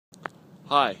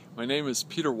Hi, my name is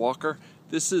Peter Walker.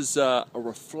 This is a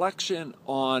reflection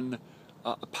on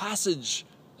a passage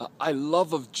I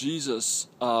love of Jesus,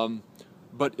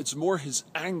 but it's more his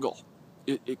angle.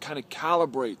 It kind of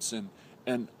calibrates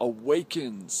and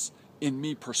awakens in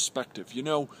me perspective. You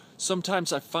know,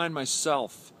 sometimes I find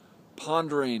myself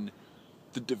pondering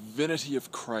the divinity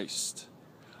of Christ.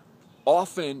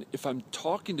 Often, if I'm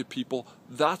talking to people,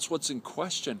 that's what's in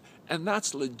question, and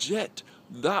that's legit.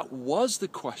 That was the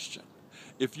question.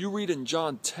 If you read in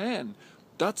John 10,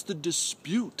 that's the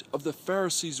dispute of the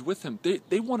Pharisees with him.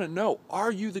 They want to know,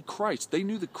 are you the Christ? They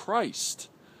knew the Christ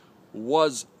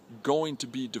was going to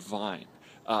be divine.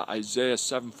 Isaiah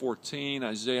 7:14,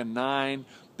 Isaiah 9,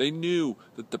 they knew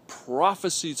that the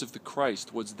prophecies of the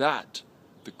Christ was that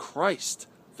the Christ,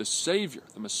 the Savior,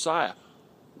 the Messiah,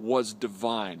 was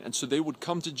divine. And so they would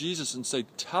come to Jesus and say,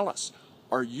 tell us,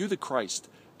 are you the Christ?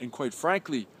 And quite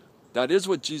frankly, that is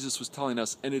what Jesus was telling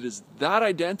us, and it is that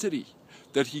identity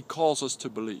that he calls us to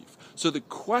believe. So the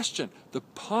question, the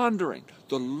pondering,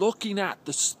 the looking at,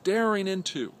 the staring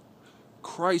into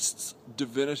Christ's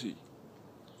divinity,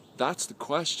 that's the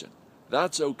question.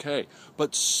 That's okay.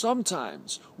 But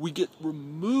sometimes we get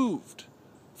removed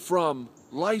from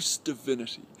life's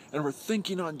divinity, and we're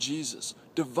thinking on Jesus,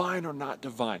 divine or not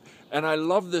divine. And I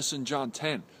love this in John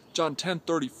 10. John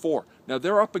 10:34. Now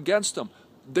they're up against him.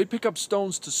 They pick up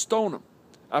stones to stone him.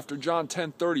 After John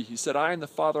 10:30, he said, I and the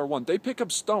Father are one. They pick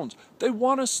up stones. They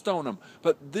want to stone him.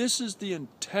 But this is the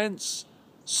intense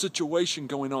situation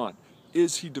going on.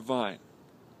 Is he divine?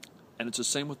 And it's the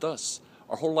same with us.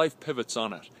 Our whole life pivots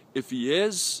on it. If he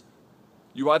is,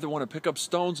 you either want to pick up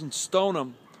stones and stone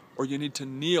him, or you need to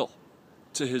kneel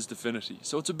to his divinity.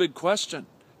 So it's a big question.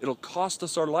 It'll cost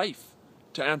us our life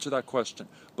to answer that question.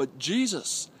 But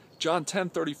Jesus, John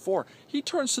 10:34, he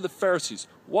turns to the Pharisees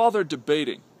while they're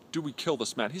debating, do we kill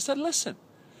this man? He said, listen.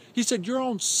 He said, your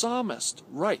own psalmist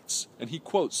writes, and he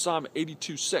quotes Psalm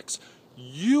 82:6,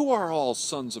 you are all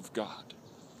sons of God.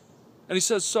 And he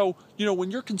says, so, you know, when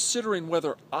you're considering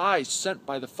whether I, sent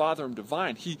by the Father, am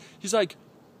divine, he's like,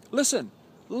 listen,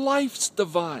 life's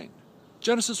divine.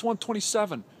 Genesis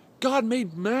 1:27, God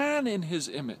made man in his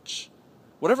image.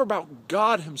 Whatever about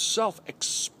God himself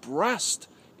expressed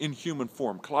in human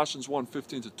form. Colossians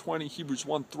 1:15-20, Hebrews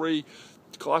 1:3,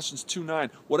 Colossians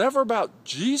 2:9. Whatever about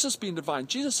Jesus being divine,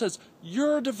 Jesus says,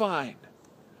 you're divine.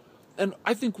 And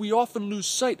I think we often lose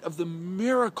sight of the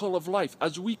miracle of life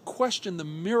as we question the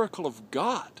miracle of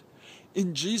God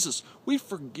in Jesus. We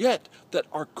forget that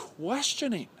our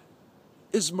questioning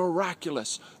is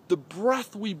miraculous. The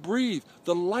breath we breathe,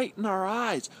 the light in our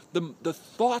eyes, the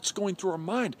thoughts going through our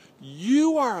mind.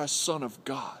 You are a son of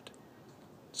God.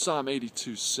 Psalm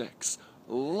 82:6.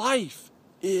 Life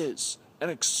is an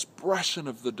expression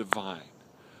of the divine.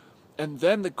 And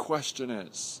then the question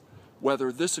is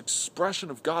whether this expression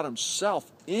of God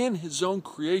himself in his own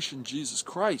creation, Jesus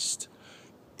Christ,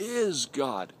 is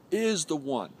God, is the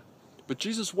one. But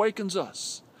Jesus wakens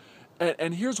us.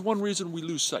 And here's one reason we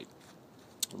lose sight.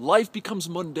 Life becomes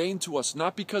mundane to us,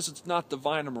 not because it's not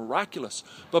divine or miraculous,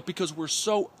 but because we're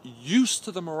so used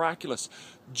to the miraculous.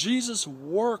 Jesus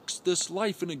works this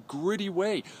life in a gritty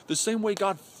way, the same way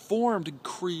God formed and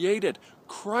created.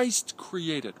 Christ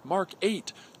created. Mark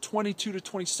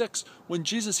 8:22-26. When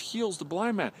Jesus heals the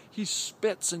blind man, he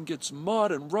spits and gets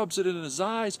mud and rubs it in his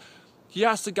eyes. He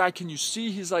asks the guy, can you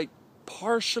see? He's like,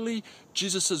 partially.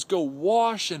 Jesus says, go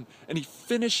wash, and he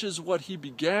finishes what he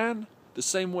began. The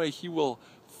same way he will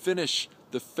finish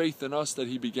the faith in us that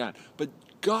he began. But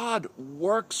God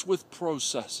works with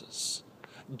processes.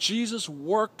 Jesus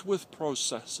worked with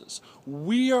processes.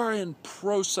 We are in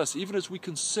process, even as we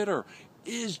consider,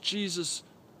 is Jesus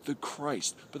the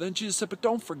Christ? But then Jesus said, but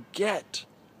don't forget,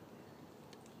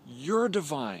 you're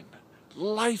divine.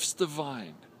 Life's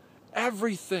divine.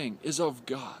 Everything is of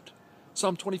God.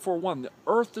 Psalm 24:1, the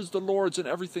earth is the Lord's and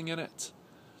everything in it,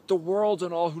 the world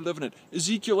and all who live in it.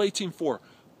 Ezekiel 18:4,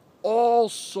 all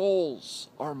souls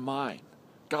are mine.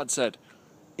 God said,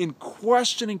 in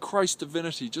questioning Christ's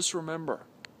divinity, just remember,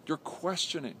 your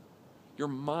questioning, your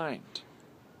mind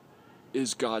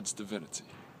is God's divinity.